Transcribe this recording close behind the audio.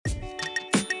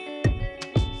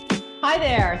Hi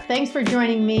there. Thanks for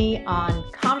joining me on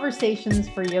Conversations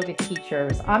for Yoga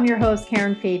Teachers. I'm your host,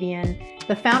 Karen Fabian,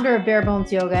 the founder of Bare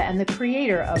Bones Yoga and the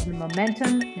creator of the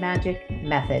Momentum Magic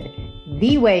Method,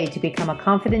 the way to become a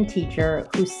confident teacher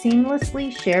who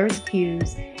seamlessly shares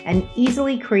cues and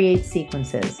easily creates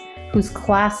sequences, whose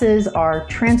classes are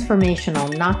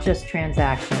transformational, not just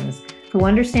transactions, who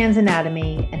understands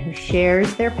anatomy and who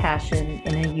shares their passion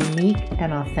in a unique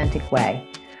and authentic way.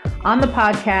 On the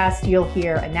podcast, you'll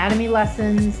hear anatomy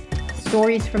lessons,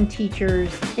 stories from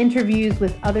teachers, interviews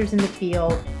with others in the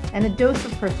field, and a dose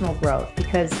of personal growth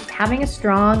because having a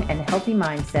strong and healthy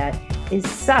mindset is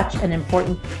such an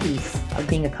important piece of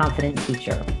being a confident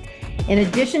teacher. In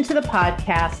addition to the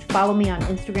podcast, follow me on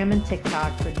Instagram and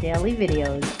TikTok for daily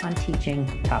videos on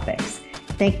teaching topics.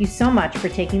 Thank you so much for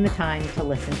taking the time to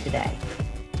listen today.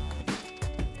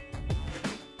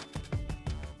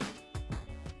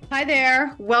 Hi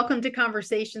there. Welcome to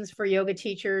Conversations for Yoga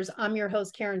Teachers. I'm your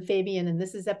host, Karen Fabian, and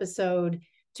this is episode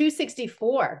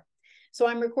 264. So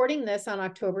I'm recording this on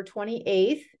October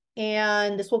 28th,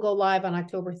 and this will go live on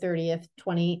October 30th,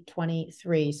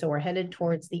 2023. So we're headed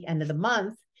towards the end of the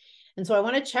month. And so I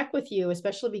want to check with you,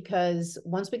 especially because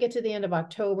once we get to the end of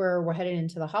October, we're headed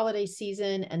into the holiday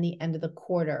season and the end of the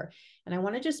quarter. And I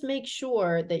want to just make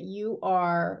sure that you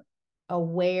are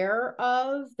aware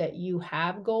of that you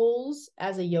have goals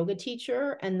as a yoga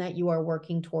teacher and that you are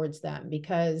working towards them,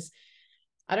 because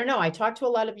I don't know, I talk to a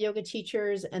lot of yoga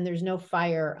teachers and there's no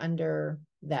fire under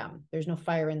them. There's no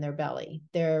fire in their belly.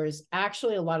 There's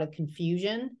actually a lot of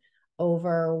confusion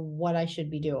over what I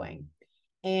should be doing.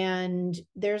 And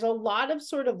there's a lot of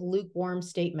sort of lukewarm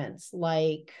statements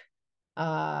like,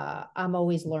 I'm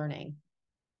always learning.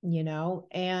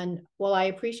 And while I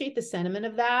appreciate the sentiment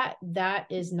of that, that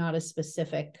is not a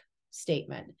specific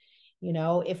statement.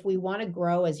 If we want to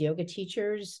grow as yoga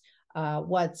teachers,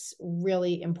 what's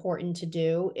really important to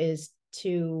do is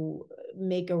to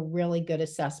make a really good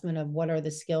assessment of what are the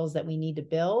skills that we need to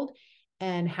build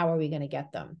and how are we going to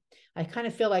get them. I kind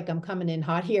of feel like I'm coming in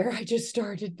hot here. I just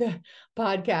started the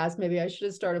podcast. Maybe I should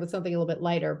have started with something a little bit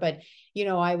lighter, but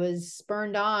I was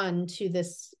spurned on to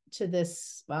this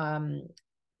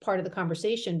part of the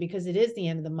conversation because it is the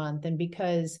end of the month and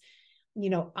because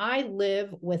I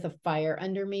live with a fire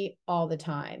under me all the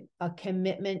time, a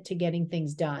commitment to getting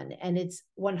things done, and it's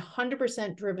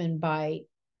 100% driven by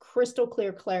crystal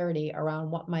clear clarity around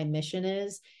what my mission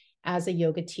is as a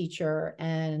yoga teacher,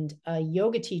 and a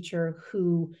yoga teacher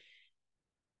who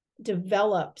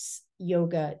develops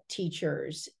yoga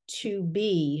teachers to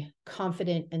be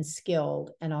confident and skilled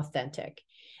and authentic.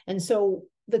 And so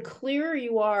the clearer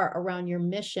you are around your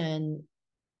mission,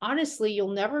 honestly,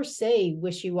 you'll never say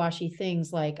wishy-washy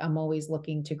things like, I'm always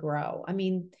looking to grow. I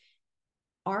mean,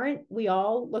 aren't we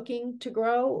all looking to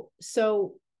grow?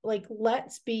 So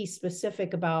let's be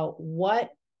specific about what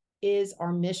is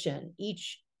our mission.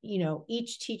 Each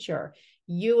teacher,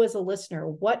 you as a listener,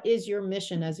 what is your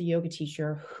mission as a yoga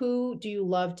teacher? Who do you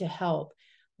love to help?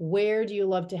 Where do you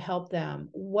love to help them?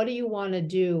 What do you want to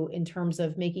do in terms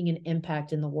of making an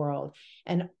impact in the world?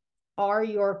 And are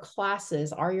your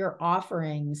classes, are your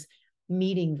offerings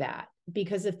meeting that?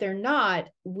 Because if they're not,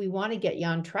 we want to get you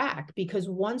on track, because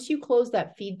once you close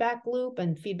that feedback loop,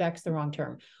 and feedback's the wrong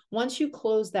term, once you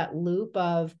close that loop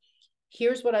of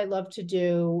here's what I love to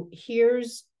do,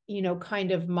 here's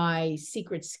kind of my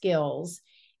secret skills,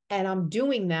 and I'm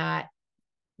doing that,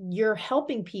 you're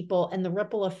helping people, and the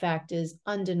ripple effect is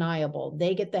undeniable.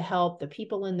 They get the help, the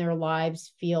people in their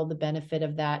lives feel the benefit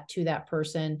of that to that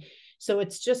person. So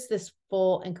it's just this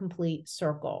full and complete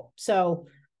circle. So,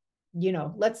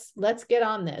 let's get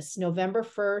on this. November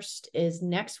 1st is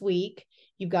next week.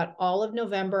 You've got all of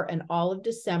November and all of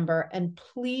December. And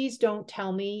please don't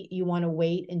tell me you want to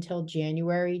wait until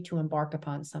January to embark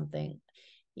upon something.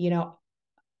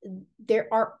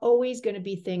 There are always going to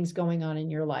be things going on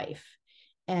in your life.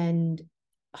 And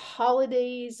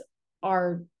holidays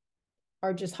are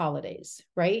just holidays,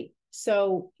 right?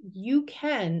 So you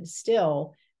can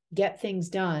still get things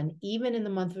done, even in the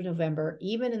month of November,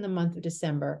 even in the month of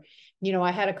December.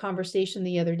 I had a conversation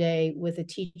the other day with a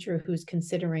teacher who's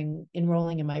considering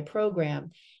enrolling in my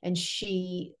program. And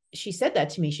she said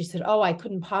that to me. She said, oh, I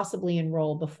couldn't possibly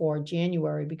enroll before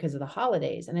January because of the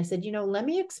holidays. And I said, let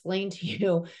me explain to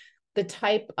you the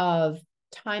type of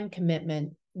time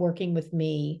commitment working with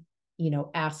me,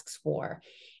 asks for.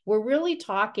 We're really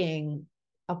talking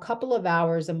a couple of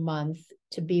hours a month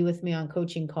to be with me on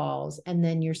coaching calls, and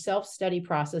then your self-study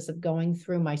process of going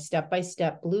through my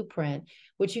step-by-step blueprint,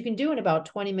 which you can do in about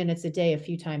 20 minutes a day, a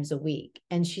few times a week.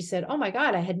 And she said, oh my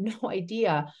God, I had no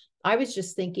idea. I was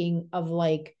just thinking of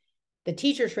the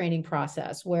teacher training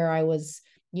process where I was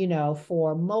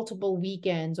for multiple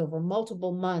weekends over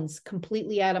multiple months,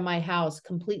 completely out of my house,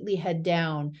 completely head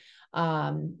down,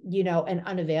 and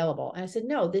unavailable. And I said,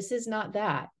 no, this is not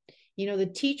that. The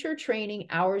teacher training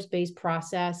hours-based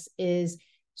process is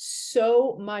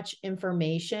so much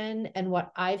information. And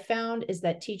what I found is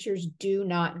that teachers do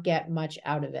not get much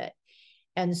out of it.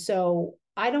 And so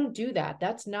I don't do that.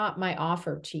 That's not my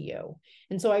offer to you.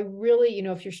 And so I really,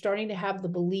 if you're starting to have the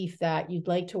belief that you'd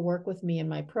like to work with me in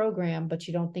my program, but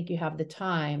you don't think you have the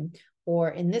time, or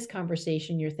in this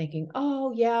conversation, you're thinking,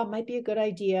 oh, yeah, might be a good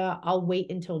idea. I'll wait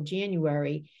until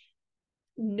January.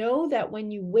 Know that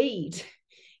when you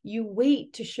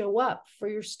wait to show up for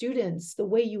your students the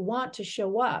way you want to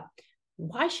show up.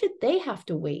 Why should they have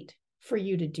to wait for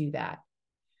you to do that?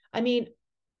 I mean,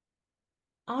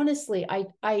 honestly,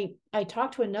 I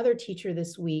talked to another teacher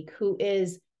this week who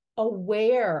is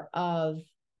aware of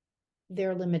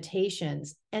their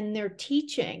limitations and they're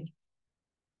teaching.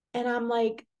 And I'm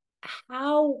like,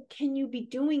 how can you be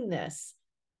doing this?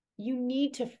 You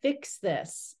need to fix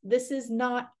this. This is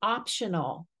not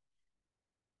optional.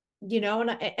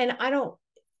 And I don't,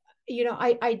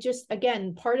 I just,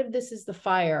 again, part of this is the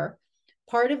fire.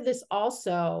 Part of this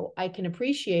also I can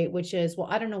appreciate, which is, well,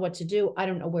 I don't know what to do. I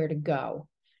don't know where to go.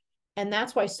 And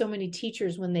that's why so many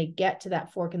teachers, when they get to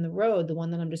that fork in the road, the one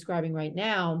that I'm describing right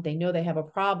now, they know they have a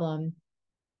problem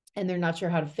and they're not sure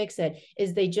how to fix it,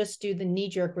 is they just do the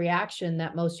knee-jerk reaction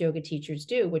that most yoga teachers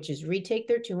do, which is retake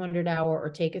their 200-hour or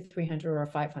take a 300 or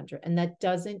a 500. And that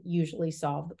doesn't usually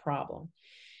solve the problem.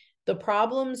 The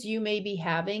problems you may be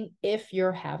having, if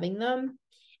you're having them,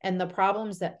 and the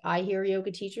problems that I hear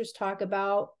yoga teachers talk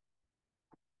about,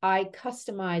 I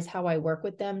customize how I work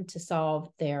with them to solve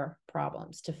their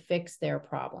problems, to fix their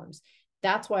problems.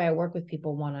 That's why I work with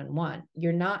people one-on-one.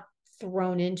 You're not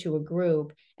thrown into a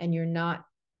group and you're not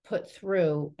put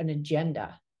through an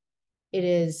agenda. It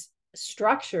is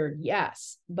structured,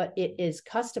 yes, but it is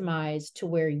customized to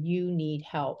where you need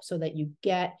help so that you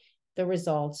get the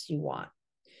results you want.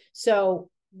 So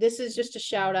this is just a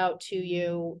shout out to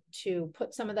you to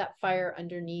put some of that fire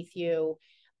underneath you,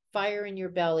 fire in your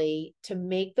belly, to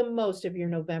make the most of your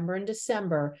November and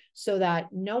December so that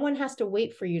no one has to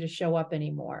wait for you to show up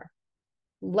anymore,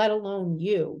 let alone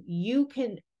you.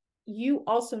 You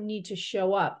also need to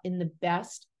show up in the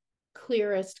best,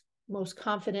 clearest, most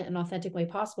confident and authentic way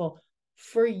possible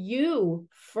for you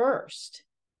first,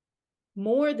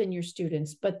 more than your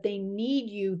students, but they need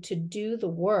you to do the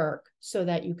work so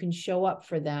that you can show up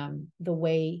for them the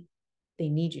way they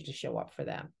need you to show up for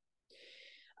them.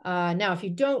 Now, if you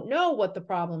don't know what the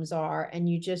problems are and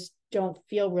you just don't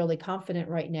feel really confident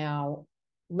right now,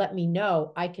 let me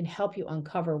know. I can help you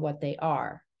uncover what they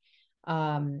are.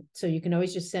 So you can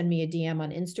always just send me a DM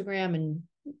on Instagram and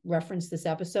reference this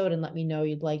episode and let me know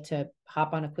you'd like to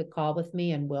hop on a quick call with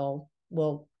me and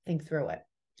we'll think through it.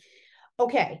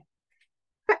 Okay.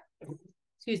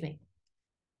 Excuse me.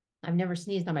 I've never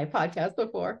sneezed on my podcast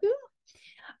before.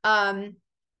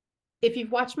 If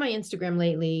you've watched my Instagram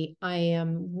lately, I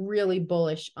am really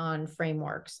bullish on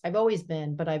frameworks. I've always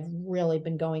been, but I've really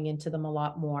been going into them a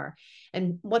lot more.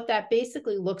 And what that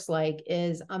basically looks like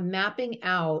is I'm mapping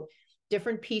out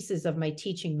different pieces of my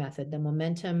teaching method, the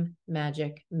Momentum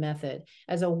Magic method,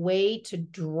 as a way to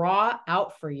draw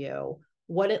out for you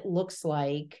what it looks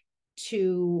like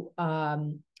to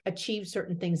achieve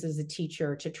certain things as a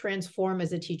teacher, to transform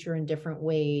as a teacher in different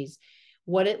ways,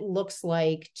 what it looks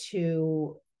like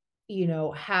to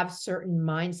have certain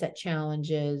mindset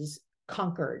challenges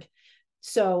conquered.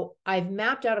 So I've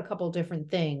mapped out a couple of different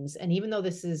things. And even though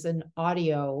this is an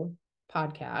audio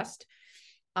podcast,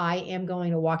 I am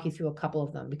going to walk you through a couple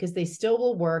of them because they still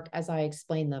will work as I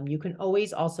explain them. You can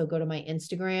always also go to my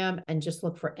Instagram and just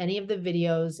look for any of the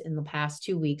videos in the past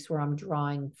 2 weeks where I'm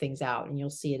drawing things out and you'll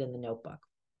see it in the notebook.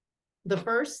 The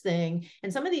first thing,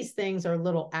 and some of these things are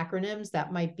little acronyms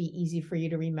that might be easy for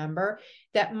you to remember,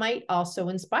 that might also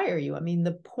inspire you. I mean,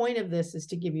 the point of this is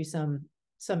to give you some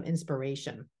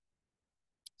inspiration.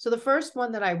 So the first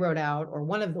one that I wrote out, or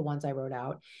one of the ones I wrote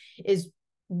out, is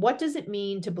what does it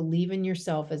mean to believe in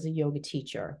yourself as a yoga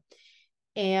teacher?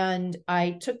 And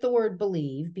I took the word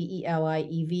believe,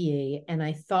 B-E-L-I-E-V-E, and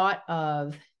I thought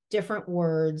of different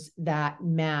words that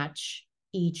match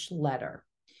each letter.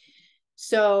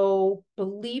 So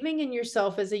believing in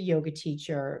yourself as a yoga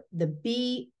teacher, the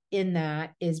B in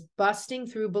that is busting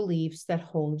through beliefs that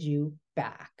hold you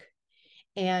back.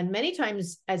 And many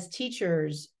times as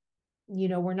teachers,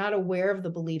 we're not aware of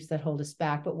the beliefs that hold us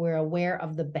back, but we're aware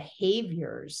of the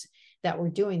behaviors that we're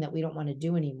doing that we don't want to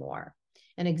do anymore.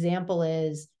 An example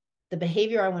is the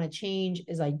behavior I want to change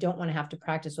is I don't want to have to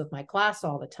practice with my class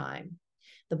all the time.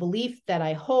 The belief that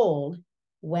I hold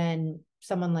when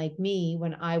someone like me,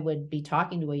 when I would be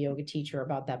talking to a yoga teacher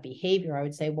about that behavior, I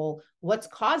would say, well, what's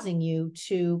causing you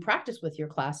to practice with your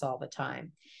class all the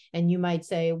time? And you might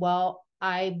say, well,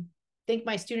 I think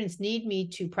my students need me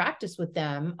to practice with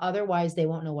them. Otherwise, they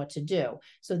won't know what to do.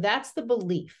 So that's the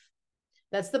belief.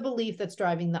 That's the belief that's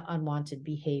driving the unwanted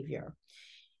behavior.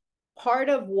 Part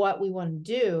of what we want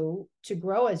to do to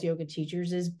grow as yoga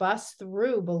teachers is bust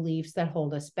through beliefs that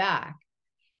hold us back.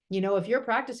 If you're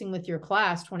practicing with your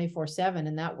class 24/7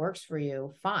 and that works for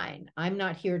you, fine. I'm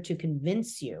not here to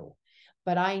convince you,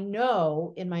 but I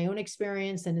know in my own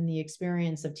experience and in the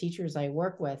experience of teachers I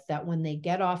work with that when they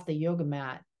get off the yoga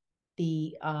mat,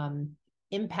 the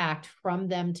impact from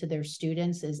them to their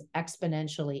students is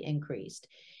exponentially increased.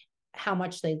 How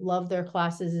much they love their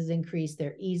classes is increased,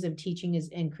 their ease of teaching is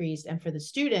increased. And for the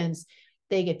students,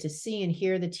 they get to see and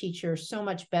hear the teacher so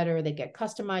much better. They get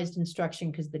customized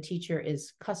instruction because the teacher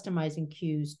is customizing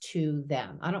cues to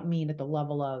them. I don't mean at the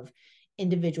level of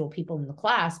individual people in the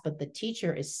class, but the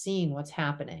teacher is seeing what's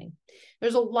happening.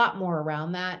 There's a lot more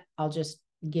around that. I'll just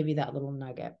give you that little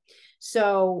nugget.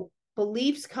 So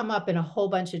beliefs come up in a whole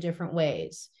bunch of different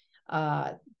ways.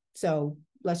 So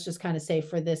let's just kind of say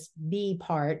for this B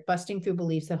part, busting through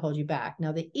beliefs that hold you back.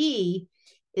 Now the E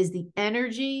is the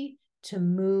energy to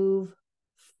move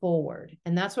forward.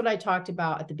 And that's what I talked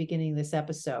about at the beginning of this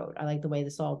episode. I like the way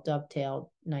this all dovetailed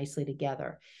nicely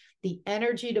together. The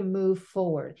energy to move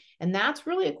forward. And that's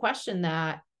really a question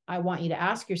that I want you to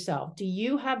ask yourself. Do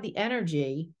you have the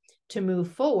energy to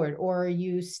move forward, or are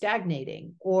you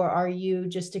stagnating, or are you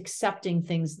just accepting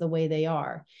things the way they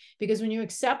are? Because when you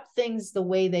accept things the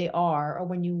way they are, or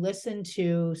when you listen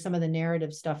to some of the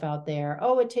narrative stuff out there,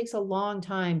 oh, it takes a long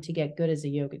time to get good as a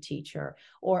yoga teacher,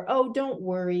 or, oh, don't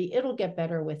worry, it'll get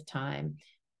better with time.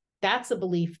 That's a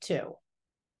belief too.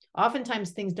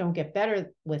 Oftentimes things don't get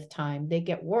better with time, they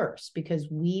get worse because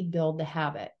we build the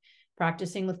habit.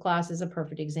 Practicing with class is a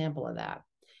perfect example of that.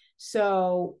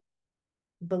 So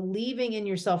believing in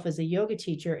yourself as a yoga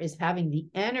teacher is having the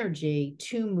energy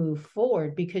to move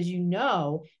forward because you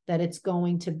know that it's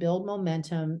going to build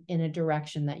momentum in a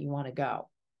direction that you want to go.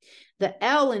 The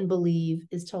L in believe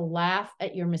is to laugh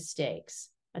at your mistakes.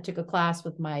 I took a class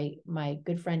with my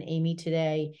good friend Amy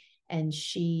today, and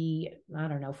she, I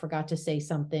don't know, forgot to say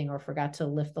something or forgot to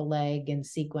lift the leg in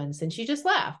sequence, and she just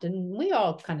laughed, and we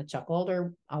all kind of chuckled,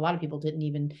 or a lot of people didn't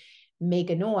even make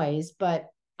a noise, but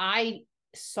I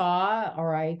saw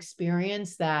or I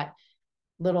experienced that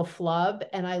little flub,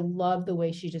 and I love the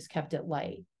way she just kept it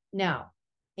light. Now,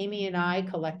 Amy and I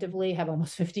collectively have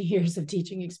almost 50 years of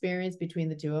teaching experience between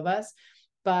the two of us,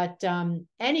 but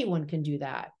anyone can do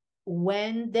that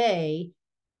when they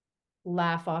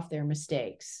laugh off their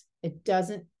mistakes. It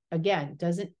doesn't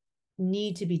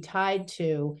need to be tied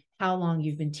to how long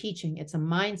you've been teaching. It's a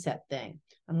mindset thing.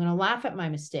 I'm going to laugh at my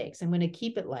mistakes. I'm going to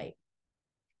keep it light.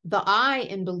 The I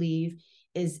in believe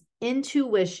is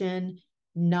intuition,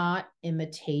 not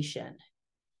imitation.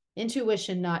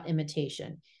 Intuition, not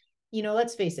imitation.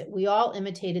 Let's face it, we all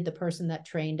imitated the person that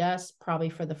trained us probably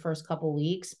for the first couple of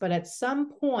weeks, but at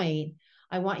some point,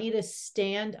 I want you to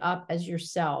stand up as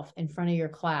yourself in front of your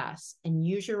class and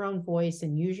use your own voice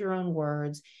and use your own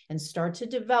words and start to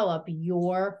develop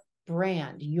your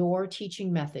brand, your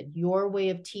teaching method, your way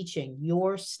of teaching,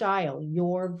 your style,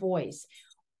 your voice.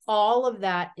 All of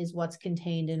that is what's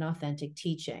contained in authentic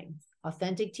teaching.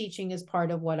 Authentic teaching is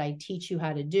part of what I teach you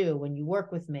how to do when you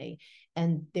work with me.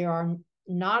 And there are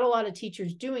not a lot of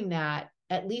teachers doing that,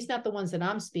 at least not the ones that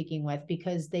I'm speaking with,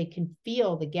 because they can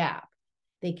feel the gap.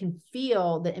 They can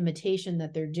feel the imitation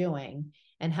that they're doing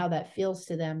and how that feels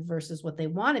to them versus what they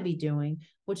want to be doing,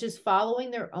 which is following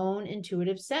their own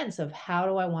intuitive sense of how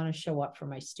do I want to show up for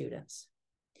my students.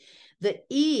 The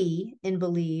E in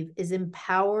believe is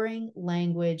empowering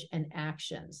language and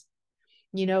actions.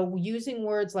 Using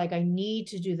words like I need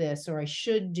to do this, or I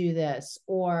should do this,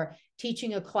 or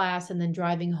teaching a class and then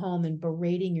driving home and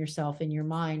berating yourself in your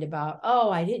mind about,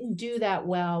 oh, I didn't do that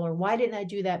well, or why didn't I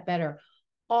do that better?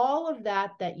 All of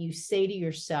that you say to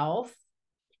yourself,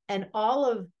 and all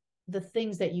of the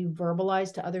things that you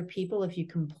verbalize to other people, if you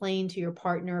complain to your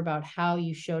partner about how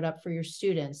you showed up for your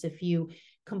students, if you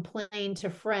complain to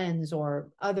friends or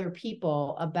other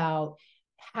people about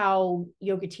how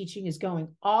yoga teaching is going,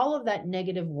 all of that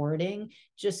negative wording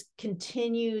just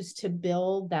continues to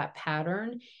build that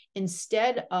pattern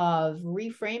instead of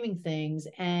reframing things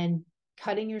and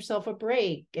cutting yourself a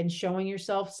break and showing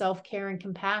yourself self-care and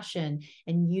compassion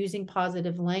and using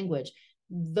positive language.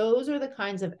 Those are the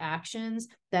kinds of actions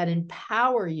that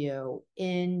empower you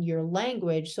in your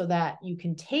language so that you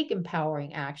can take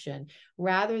empowering action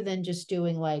rather than just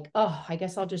doing like, oh, I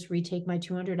guess I'll just retake my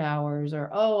 200 hours, or,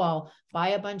 oh, I'll buy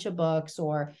a bunch of books,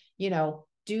 or,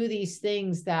 do these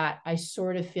things that I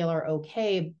sort of feel are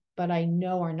okay, but I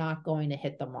know are not going to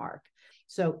hit the mark.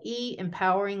 So E,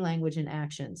 empowering language and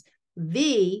actions.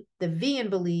 V, the V in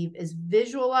believe, is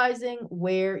visualizing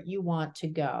where you want to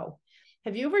go.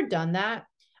 Have you ever done that?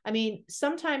 I mean,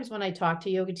 sometimes when I talk to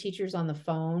yoga teachers on the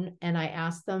phone and I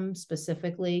ask them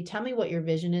specifically, tell me what your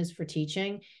vision is for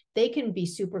teaching, they can be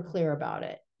super clear about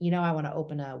it. I want to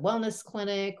open a wellness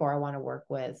clinic, or I want to work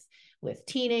with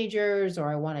teenagers, or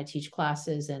I want to teach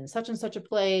classes in such and such a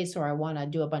place, or I want to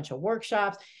do a bunch of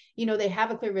workshops. They have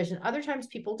a clear vision. Other times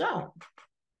people don't.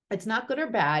 It's not good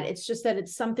or bad. It's just that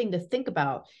it's something to think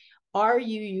about. Are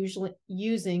you usually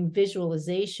using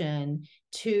visualization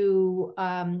to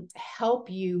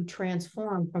help you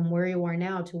transform from where you are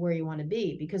now to where you want to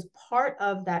be? Because part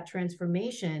of that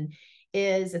transformation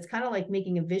is, it's kind of like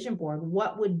making a vision board.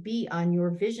 What would be on your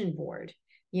vision board?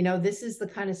 This is the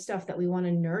kind of stuff that we want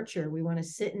to nurture. We want to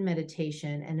sit in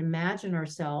meditation and imagine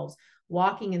ourselves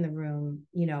walking in the room,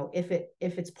 if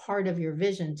it's part of your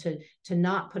vision to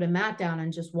not put a mat down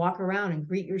and just walk around and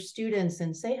greet your students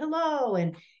and say hello,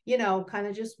 and kind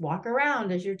of just walk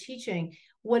around as you're teaching.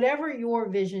 Whatever your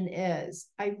vision is,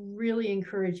 I really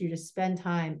encourage you to spend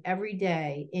time every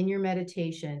day in your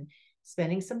meditation,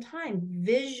 spending some time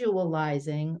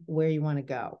visualizing where you want to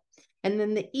go. And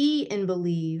then the E in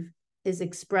believe is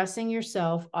expressing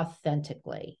yourself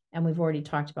authentically. And we've already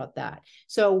talked about that.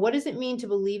 So what does it mean to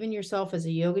believe in yourself as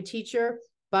a yoga teacher?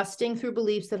 Busting through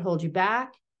beliefs that hold you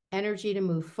back, energy to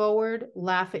move forward,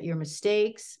 laugh at your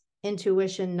mistakes,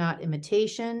 intuition, not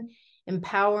imitation,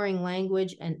 empowering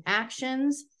language and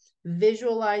actions,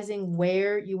 visualizing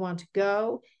where you want to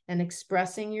go, and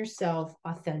expressing yourself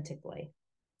authentically.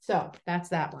 So that's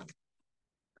that one.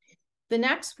 The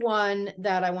next one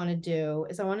that I want to do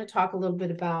is I want to talk a little bit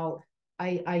about,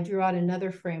 I drew out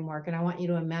another framework, and I want you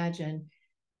to imagine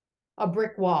a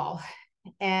brick wall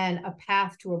and a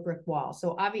path to a brick wall.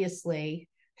 So obviously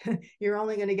you're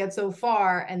only going to get so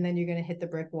far, and then you're going to hit the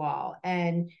brick wall.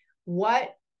 And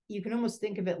what you can almost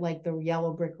think of it like the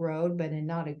yellow brick road, but in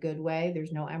not a good way.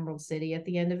 There's no Emerald City at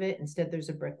the end of it. Instead, there's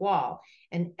a brick wall.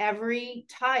 And every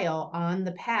tile on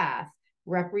the path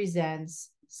represents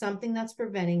something that's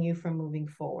preventing you from moving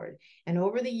forward. And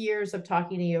over the years of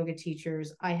talking to yoga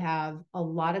teachers, I have a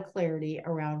lot of clarity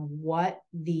around what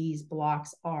these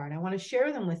blocks are. And I want to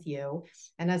share them with you.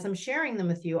 And as I'm sharing them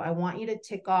with you, I want you to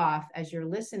tick off as you're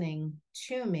listening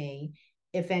to me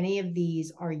if any of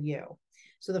these are you.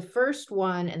 So the first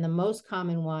one, and the most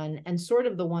common one, and sort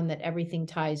of the one that everything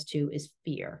ties to, is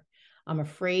fear. I'm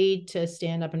afraid to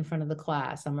stand up in front of the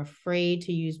class. I'm afraid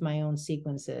to use my own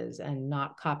sequences and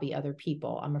not copy other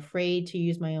people. I'm afraid to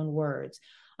use my own words.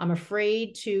 I'm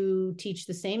afraid to teach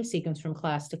the same sequence from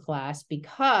class to class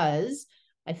because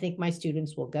I think my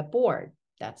students will get bored.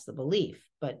 That's the belief,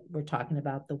 but we're talking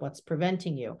about what's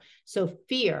preventing you. So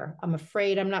fear, I'm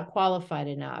afraid I'm not qualified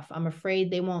enough. I'm afraid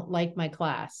they won't like my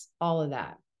class, all of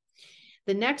that.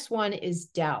 The next one is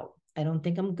doubt. I don't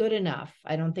think I'm good enough.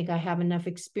 I don't think I have enough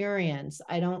experience.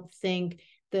 I don't think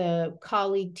the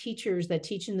colleague teachers that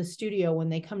teach in the studio, when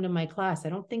they come to my class, I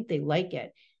don't think they like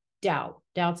it.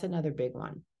 Doubt's another big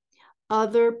one.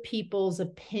 Other people's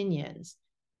opinions.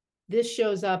 This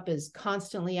shows up as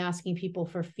constantly asking people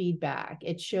for feedback.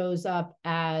 It shows up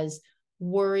as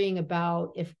worrying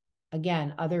about if,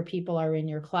 again, other people are in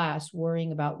your class,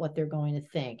 worrying about what they're going to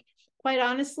think. Quite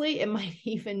honestly, it might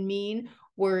even mean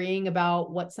worrying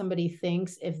about what somebody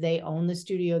thinks if they own the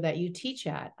studio that you teach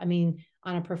at. I mean,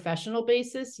 on a professional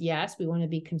basis, yes, we want to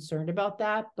be concerned about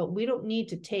that, but we don't need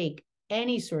to take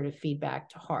any sort of feedback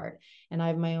to heart. And I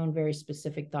have my own very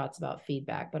specific thoughts about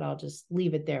feedback, but I'll just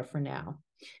leave it there for now.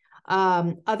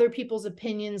 Other people's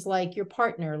opinions, like your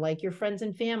partner, like your friends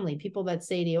and family, people that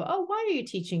say to you, oh, why are you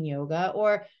teaching yoga?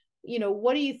 Or,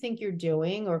 what do you think you're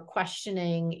doing? Or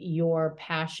questioning your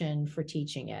passion for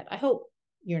teaching it. I hope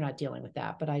you're not dealing with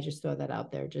that, but I just throw that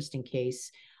out there just in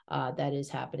case that is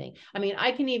happening. I mean,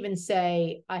 I can even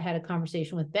say I had a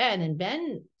conversation with Ben, and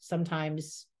Ben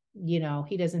sometimes,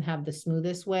 he doesn't have the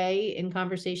smoothest way in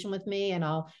conversation with me, and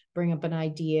I'll bring up an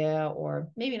idea, or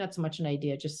maybe not so much an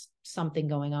idea, just something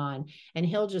going on. And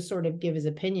he'll just sort of give his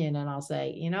opinion, and I'll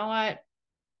say, you know what,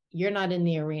 you're not in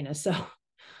the arena. So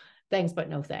thanks, but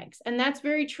no thanks. And that's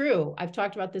very true. I've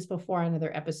talked about this before on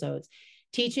other episodes.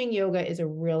 Teaching yoga is a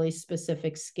really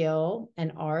specific skill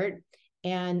and art.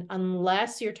 And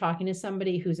unless you're talking to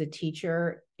somebody who's a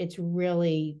teacher, it's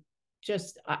really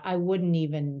just, I wouldn't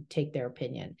even take their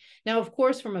opinion. Now, of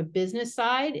course, from a business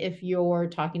side, if you're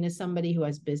talking to somebody who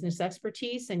has business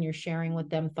expertise and you're sharing with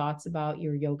them thoughts about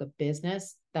your yoga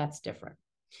business, that's different.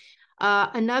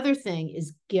 Another thing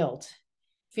is guilt,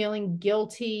 feeling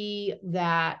guilty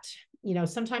that,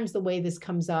 sometimes the way this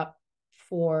comes up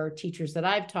for teachers that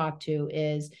I've talked to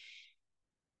is,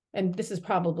 and this is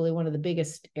probably one of the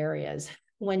biggest areas,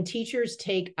 when teachers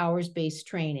take hours-based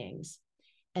trainings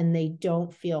and they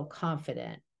don't feel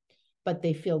confident, but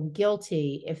they feel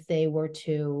guilty if they were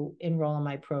to enroll in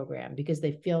my program because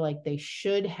they feel like they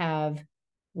should have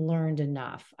learned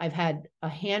enough. I've had a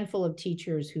handful of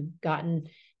teachers who've gotten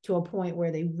to a point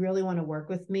where they really want to work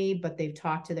with me, but they've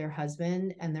talked to their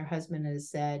husband and their husband has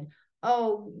said,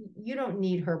 oh, you don't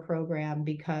need her program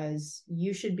because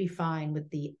you should be fine with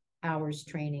the hours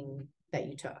training that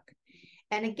you took.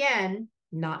 And again,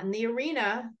 not in the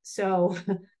arena. So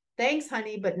thanks,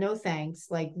 honey, but no thanks.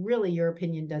 Like, really, your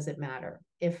opinion doesn't matter.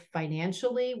 If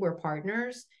financially we're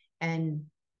partners and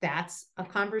that's a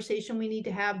conversation we need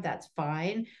to have, that's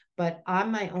fine. But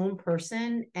I'm my own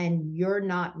person and you're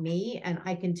not me. And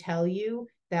I can tell you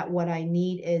that what I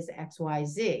need is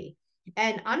XYZ.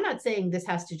 And I'm not saying this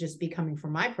has to just be coming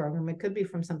from my program. It could be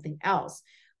from something else.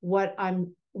 What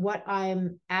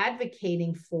I'm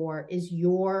advocating for is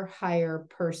your higher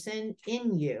person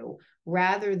in you,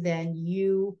 rather than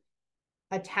you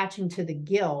attaching to the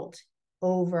guilt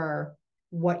over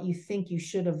what you think you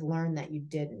should have learned that you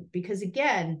didn't. Because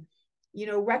again,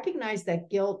 recognize that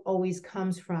guilt always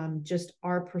comes from just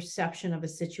our perception of a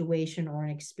situation or an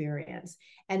experience.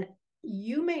 And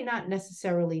you may not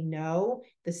necessarily know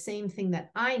the same thing that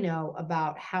I know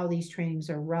about how these trainings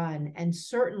are run, and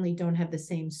certainly don't have the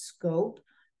same scope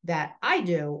that I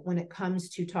do when it comes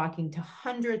to talking to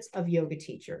hundreds of yoga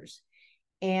teachers.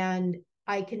 And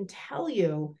I can tell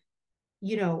you,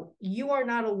 you are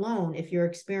not alone if your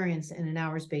experience in an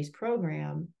hours-based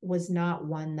program was not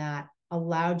one that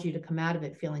allowed you to come out of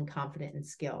it feeling confident and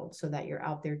skilled, so that you're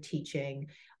out there teaching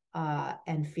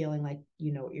and feeling like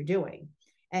you know what you're doing.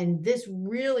 And this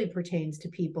really pertains to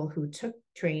people who took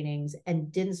trainings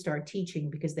and didn't start teaching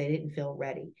because they didn't feel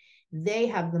ready. They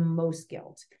have the most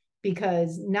guilt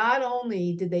because not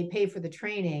only did they pay for the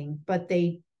training, but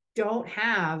they don't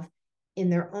have in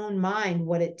their own mind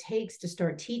what it takes to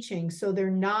start teaching. So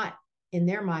they're not, in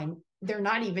their mind, they're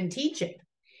not even teaching.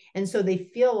 And so they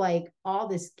feel like all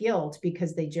this guilt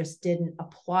because they just didn't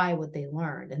apply what they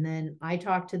learned. And then I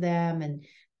talk to them and,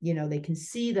 they can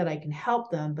see that I can help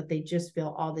them, but they just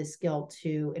feel all this guilt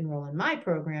to enroll in my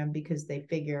program because they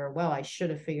figure, well, I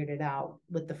should have figured it out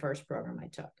with the first program I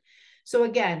took. So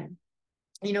again,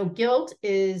 guilt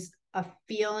is a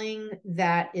feeling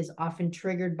that is often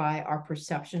triggered by our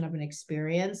perception of an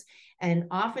experience. And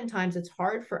oftentimes it's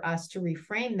hard for us to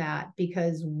reframe that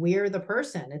because we're the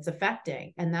person it's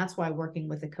affecting. And that's why working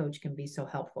with a coach can be so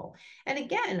helpful. And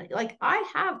again, like I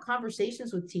have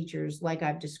conversations with teachers like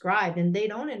I've described, and they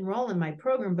don't enroll in my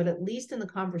program, but at least in the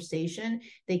conversation,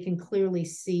 they can clearly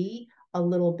see a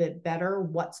little bit better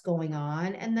what's going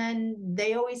on. And then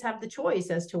they always have the choice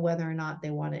as to whether or not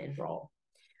they want to enroll.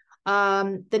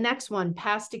 The next one,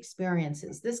 past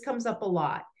experiences. This comes up a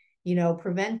lot.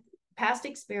 Past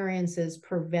experiences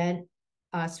prevent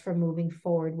us from moving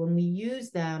forward when we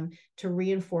use them to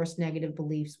reinforce negative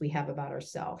beliefs we have about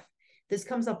ourselves. This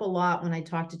comes up a lot when I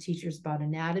talk to teachers about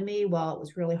anatomy. Well, it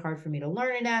was really hard for me to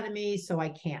learn anatomy, so I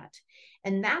can't.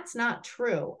 And that's not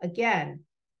true. Again,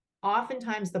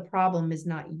 oftentimes the problem is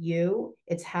not you,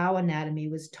 it's how anatomy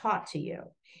was taught to you.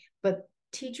 But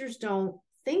teachers don't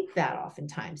think that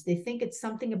oftentimes. They think it's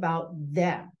something about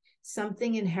them,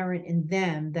 something inherent in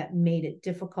them that made it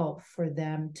difficult for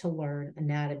them to learn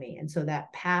anatomy. And so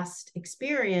that past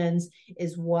experience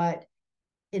is what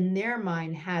in their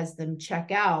mind has them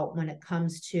check out when it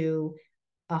comes to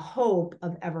a hope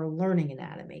of ever learning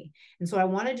anatomy. And so I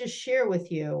want to just share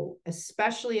with you,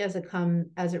 especially as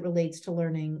it relates to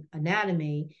learning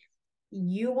anatomy,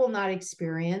 you will not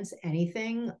experience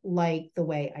anything like the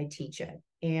way I teach it.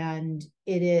 And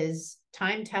it is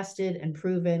time tested and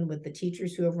proven with the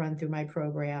teachers who have run through my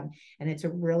program. And it's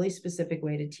a really specific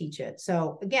way to teach it.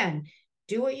 So again,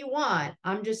 do what you want.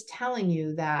 I'm just telling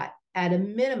you that at a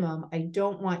minimum, I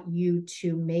don't want you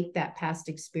to make that past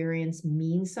experience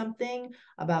mean something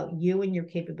about you and your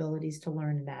capabilities to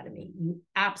learn anatomy. You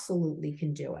absolutely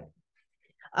can do it.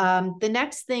 The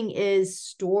next thing is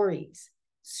stories.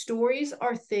 Stories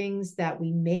are things that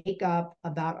we make up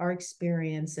about our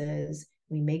experiences.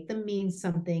 We make them mean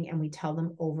something and we tell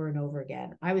them over and over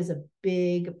again. I was a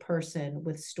big person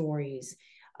with stories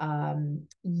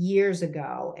years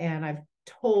ago, and I've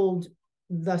told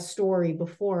the story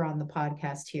before on the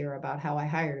podcast here about how I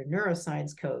hired a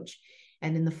neuroscience coach.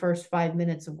 And in the first 5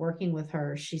 minutes of working with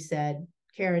her, she said,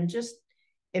 Karen, just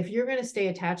if you're going to stay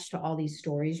attached to all these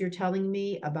stories you're telling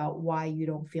me about why you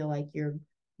don't feel like you're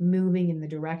moving in the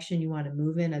direction you want to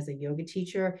move in as a yoga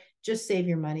teacher, just save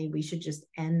your money. We should just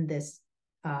end this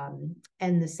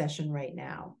session right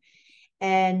now.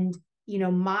 And, you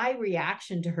know, my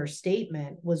reaction to her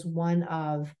statement was one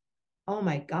of, oh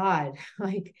my God,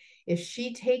 like if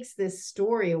she takes this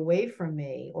story away from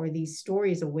me or these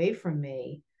stories away from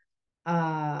me,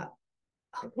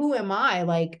 who am I?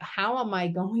 Like, how am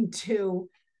I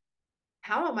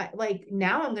like,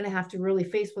 now I'm going to have to really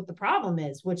face what the problem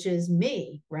is, which is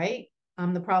me, right?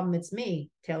 I'm the problem. It's me,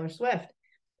 Taylor Swift.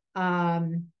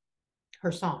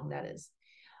 Her song, that is.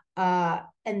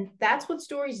 And that's what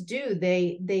stories do.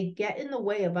 They get in the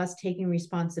way of us taking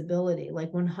responsibility,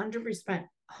 like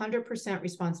 100%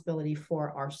 responsibility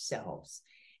for ourselves.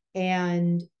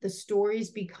 And the stories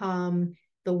become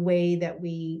the way that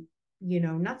we, you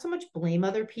know, not so much blame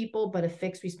other people, but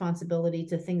affix responsibility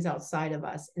to things outside of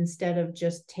us instead of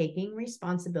just taking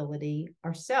responsibility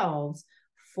ourselves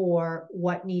for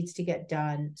what needs to get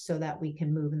done so that we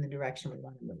can move in the direction we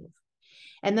want to move.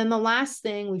 And then the last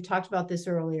thing, we've talked about this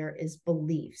earlier, is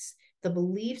beliefs. The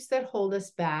beliefs that hold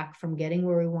us back from getting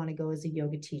where we want to go as a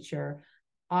yoga teacher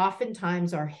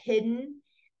oftentimes are hidden.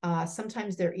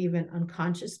 Sometimes they're even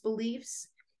unconscious beliefs,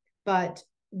 but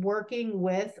working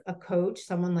with a coach,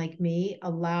 someone like me,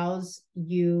 allows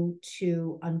you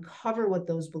to uncover what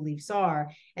those beliefs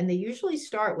are. And they usually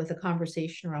start with a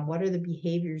conversation around what are the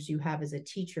behaviors you have as a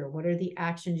teacher? What are the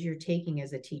actions you're taking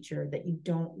as a teacher that you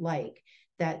don't like,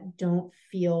 that don't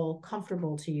feel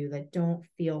comfortable to you, that don't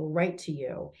feel right to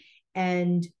you?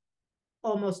 And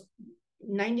almost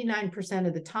 99%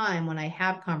 of the time when I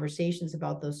have conversations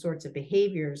about those sorts of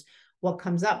behaviors, what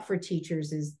comes up for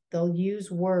teachers is they'll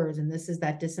use words, and this is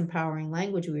that disempowering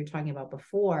language we were talking about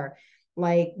before,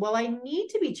 like, well, I need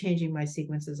to be changing my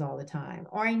sequences all the time,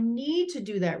 or I need to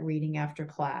do that reading after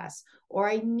class, or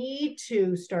I need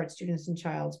to start students in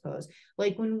child's pose.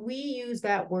 Like when we use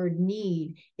that word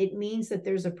need, it means that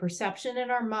there's a perception in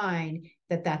our mind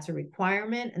that that's a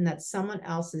requirement and that someone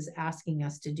else is asking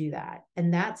us to do that.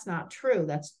 And that's not true.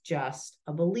 That's just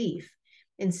a belief.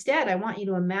 Instead, I want you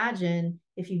to imagine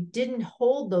if you didn't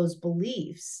hold those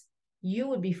beliefs, you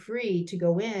would be free to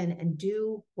go in and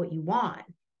do what you want.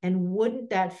 And wouldn't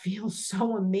that feel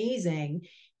so amazing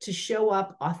to show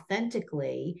up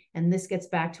authentically? And this gets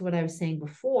back to what I was saying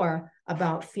before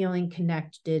about feeling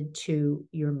connected to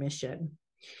your mission.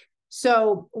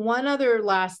 So one other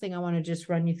last thing I want to just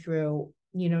run you through,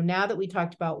 you know, now that we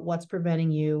talked about what's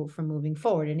preventing you from moving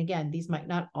forward, and again, these might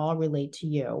not all relate to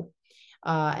you.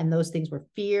 And those things were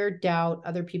fear, doubt,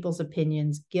 other people's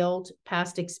opinions, guilt,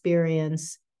 past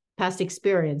experiences,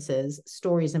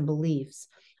 stories, and beliefs.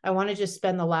 I want to just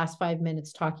spend the last 5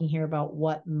 minutes talking here about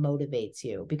what motivates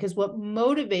you, because what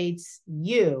motivates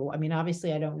you, I mean,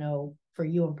 obviously, I don't know for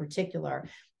you in particular.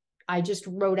 I just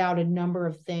wrote out a number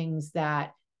of things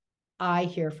that I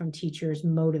hear from teachers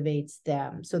motivates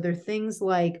them. So they're things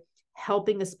like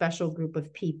helping a special group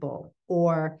of people,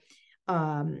 or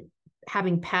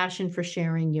having passion for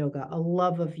sharing yoga, a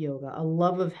love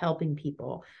of helping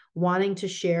people, wanting to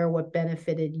share what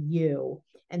benefited you,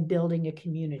 and building a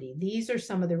community. These are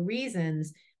some of the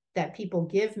reasons that people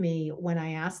give me when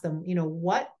I ask them, you know,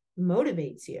 what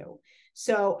motivates you?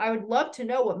 So I would love to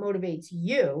know what motivates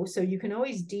you. So you can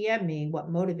always DM me what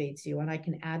motivates you, and I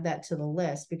can add that to the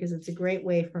list, because it's a great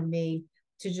way for me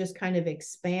to just kind of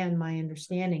expand my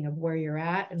understanding of where you're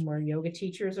at and where yoga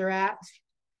teachers are at.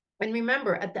 And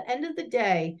remember, at the end of the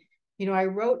day, you know, I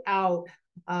wrote out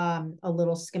a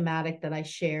little schematic that I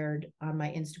shared on my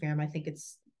Instagram. I think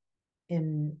it's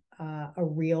in a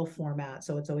reel format,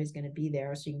 so it's always going to be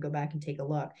there, so you can go back and take a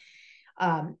look.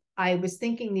 I was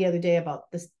thinking the other day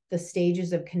about the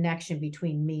stages of connection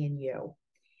between me and you.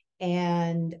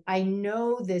 And I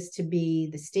know this to be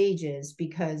the stages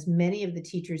because many of the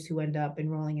teachers who end up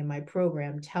enrolling in my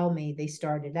program tell me they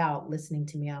started out listening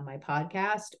to me on my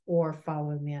podcast or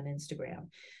following me on Instagram.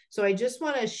 So I just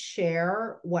want to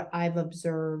share what I've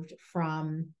observed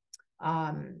from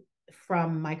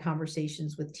my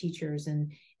conversations with teachers,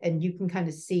 and you can kind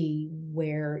of see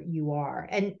where you are.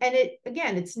 And it,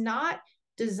 again, it's not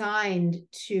designed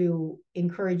to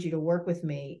encourage you to work with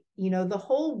me. You know, the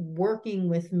whole working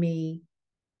with me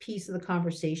piece of the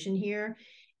conversation here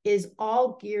is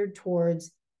all geared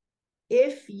towards,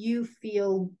 if you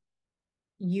feel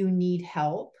you need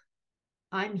help,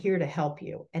 I'm here to help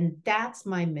you. And that's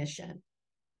my mission.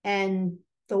 And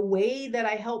the way that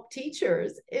I help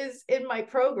teachers is in my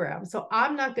program. So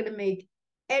I'm not going to make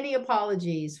any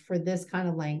apologies for this kind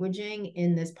of languaging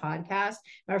in this podcast.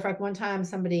 Matter of fact, one time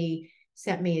somebody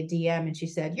sent me a DM and she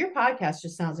said, your podcast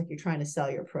just sounds like you're trying to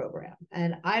sell your program.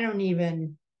 And I don't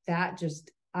even validate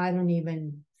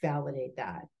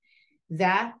that.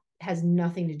 That has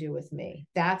nothing to do with me.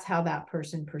 That's how that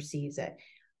person perceives it.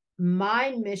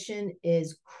 My mission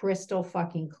is crystal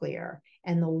fucking clear.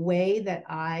 And the way that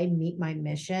I meet my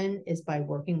mission is by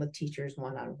working with teachers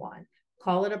one-on-one.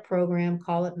 Call it a program,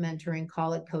 call it mentoring,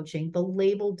 call it coaching. The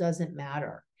label doesn't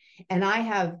matter. And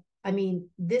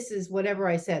this is whatever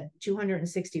I said,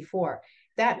 264.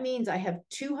 That means I have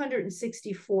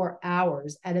 264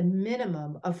 hours at a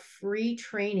minimum of free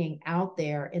training out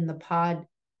there in the pod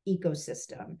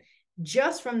ecosystem,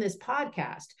 just from this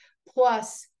podcast,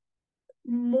 plus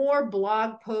more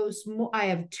blog posts. I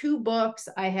have 2 books.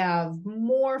 I have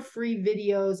more free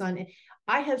videos on it.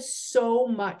 I have so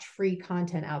much free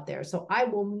content out there. So I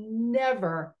will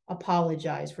never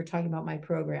apologize for talking about my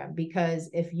program, because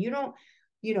if you don't,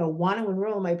 want to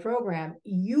enroll in my program,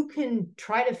 you can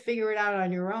try to figure it out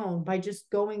on your own by just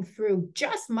going through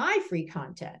just my free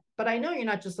content. But I know you're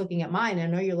not just looking at mine. I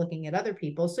know you're looking at other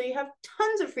people. So you have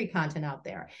tons of free content out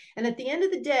there. And at the end of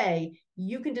the day,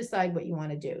 you can decide what you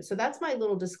want to do. So that's my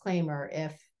little disclaimer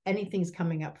if anything's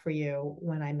coming up for you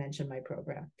when I mention my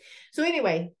program. So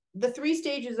anyway, the 3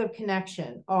 stages of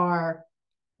connection are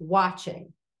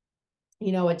watching.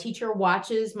 A teacher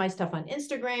watches my stuff on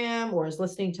Instagram or is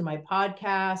listening to my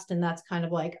podcast, and that's kind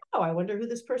of like, oh, I wonder who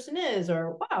this person is.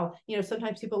 Or, wow,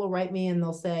 sometimes people will write me and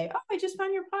they'll say, oh, I just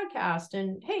found your podcast,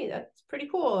 and hey, that's pretty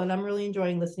cool. And I'm really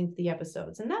enjoying listening to the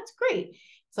episodes. And that's great.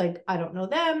 It's like, I don't know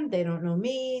them. They don't know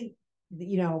me.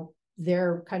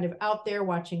 They're kind of out there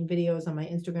watching videos on my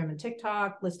Instagram and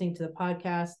TikTok, listening to the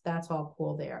podcast. That's all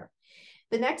cool there.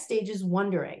 The next stage is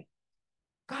wondering.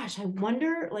 Gosh, I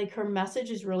wonder, like, her message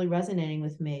is really resonating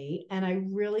with me, and I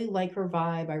really like her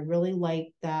vibe. I really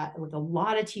like that. Like, a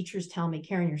lot of teachers tell me,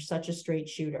 Karen, you're such a straight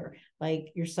shooter.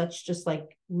 Like, you're such just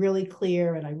like really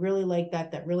clear. And I really like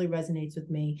that. That really resonates with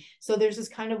me. So there's this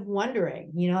kind of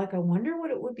wondering, like, I wonder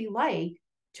what it would be like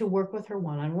to work with her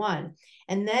one-on-one.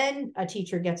 And then a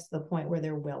teacher gets to the point where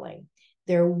they're willing.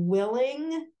 They're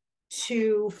willing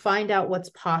to find out what's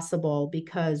possible,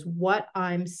 because what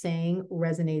I'm saying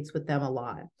resonates with them a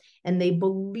lot. And they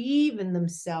believe in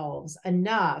themselves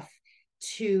enough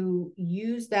to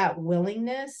use that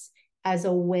willingness as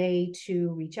a way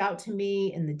to reach out to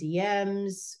me in the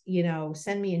DMs,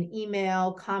 send me an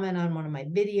email, comment on one of my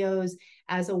videos,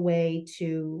 as a way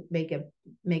to make a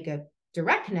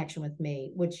direct connection with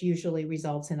me, which usually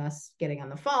results in us getting on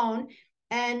the phone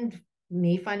and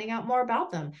me finding out more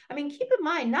about them. I mean, keep in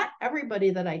mind, not everybody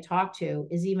that I talk to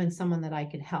is even someone that I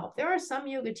can help. There are some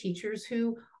yoga teachers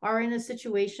who are in a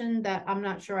situation that I'm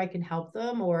not sure I can help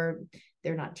them, or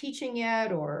they're not teaching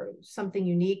yet, or something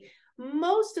unique.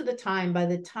 Most of the time, by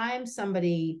the time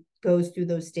somebody goes through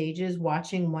those stages,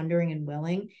 watching, wondering, and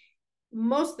willing,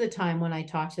 most of the time when I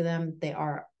talk to them, they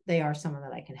are someone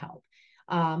that I can help.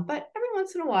 But every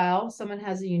once in a while, someone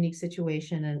has a unique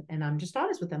situation, and I'm just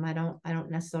honest with them. I don't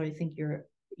necessarily think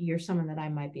you're someone that I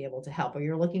might be able to help, or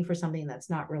you're looking for something that's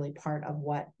not really part of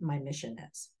what my mission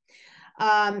is.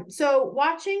 So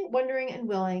watching, wondering, and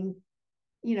willing,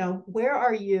 where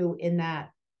are you in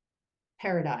that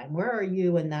paradigm? Where are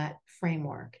you in that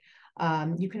framework?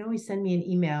 You can always send me an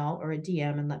email or a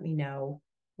DM and let me know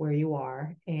where you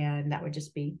are. And that would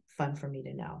just be fun for me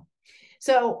to know.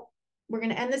 So we're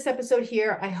going to end this episode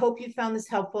here. I hope you found this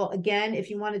helpful. Again, if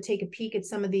you want to take a peek at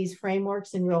some of these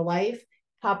frameworks in real life,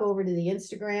 hop over to the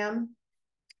Instagram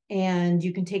and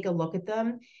you can take a look at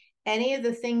them. Any of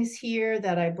the things here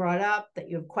that I brought up that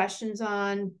you have questions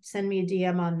on, send me a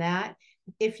DM on that.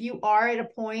 If you are at a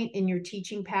point in your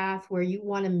teaching path where you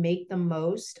want to make the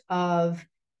most of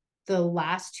the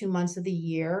last 2 months of the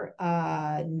year,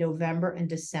 November and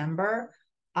December,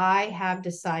 I have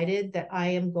decided that I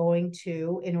am going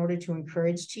to, in order to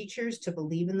encourage teachers to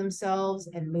believe in themselves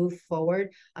and move forward,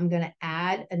 I'm going to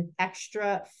add an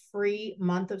extra free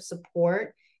month of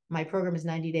support. My program is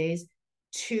 90 days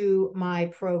to my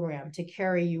program to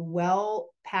carry you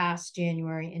well past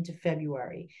January into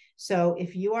February. So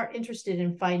if you are interested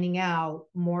in finding out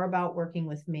more about working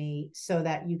with me so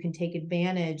that you can take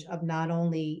advantage of not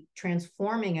only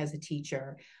transforming as a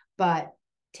teacher, but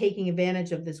taking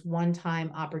advantage of this one-time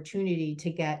opportunity to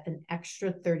get an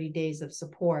extra 30 days of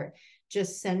support,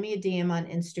 just send me a DM on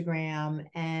Instagram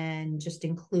and just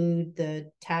include the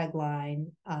tagline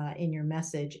in your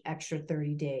message, extra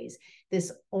 30 days.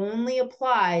 This only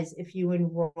applies if you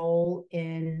enroll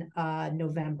in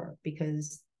November,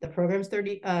 because the program's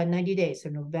 90 days. So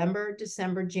November,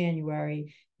 December,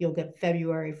 January, you'll get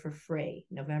February for free.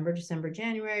 November, December,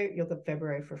 January, you'll get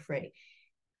February for free.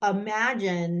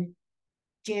 Imagine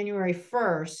January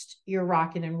 1st, you're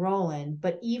rocking and rolling,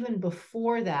 but even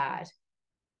before that,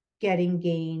 getting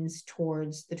gains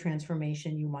towards the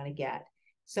transformation you want to get.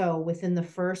 So within the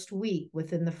first week,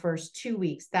 within the first 2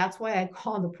 weeks, that's why I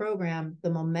call the program the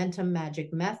Momentum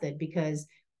Magic Method, because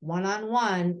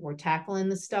one-on-one, we're tackling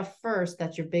the stuff first.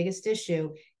 That's your biggest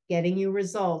issue, getting you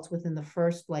results within the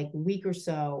first week or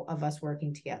so of us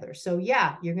working together. So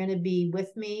yeah, you're going to be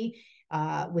with me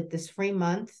with this free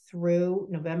month through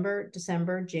November,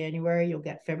 December, January. You'll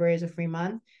get February as a free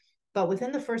month. But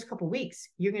within the first couple of weeks,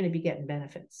 you're going to be getting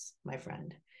benefits, my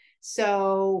friend.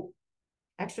 So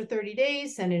extra 30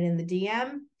 days, send it in the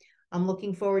DM. I'm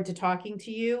looking forward to talking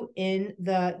to you in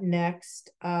the next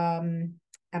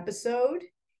episode.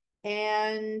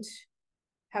 And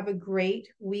have a great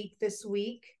week this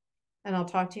week. And I'll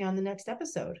talk to you on the next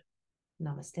episode.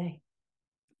 Namaste.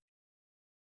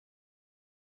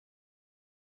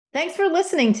 Thanks for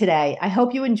listening today. I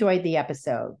hope you enjoyed the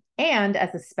episode. And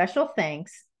as a special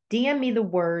thanks, DM me the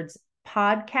words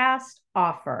podcast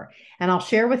offer, and I'll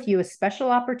share with you a special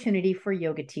opportunity for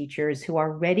yoga teachers who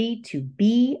are ready to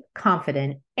be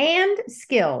confident and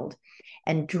skilled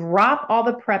and drop all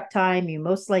the prep time you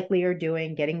most likely are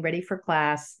doing, getting ready for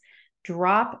class,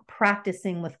 drop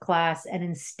practicing with class, and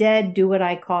instead do what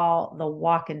I call the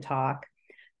walk and talk,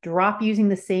 drop using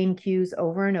the same cues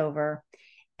over and over,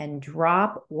 and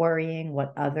drop worrying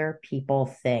what other people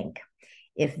think.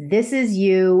 If this is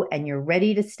you and you're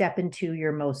ready to step into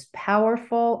your most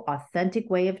powerful, authentic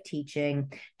way of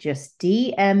teaching, just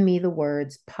DM me the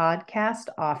words podcast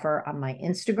offer on my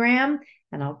Instagram,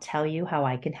 and I'll tell you how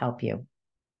I can help you.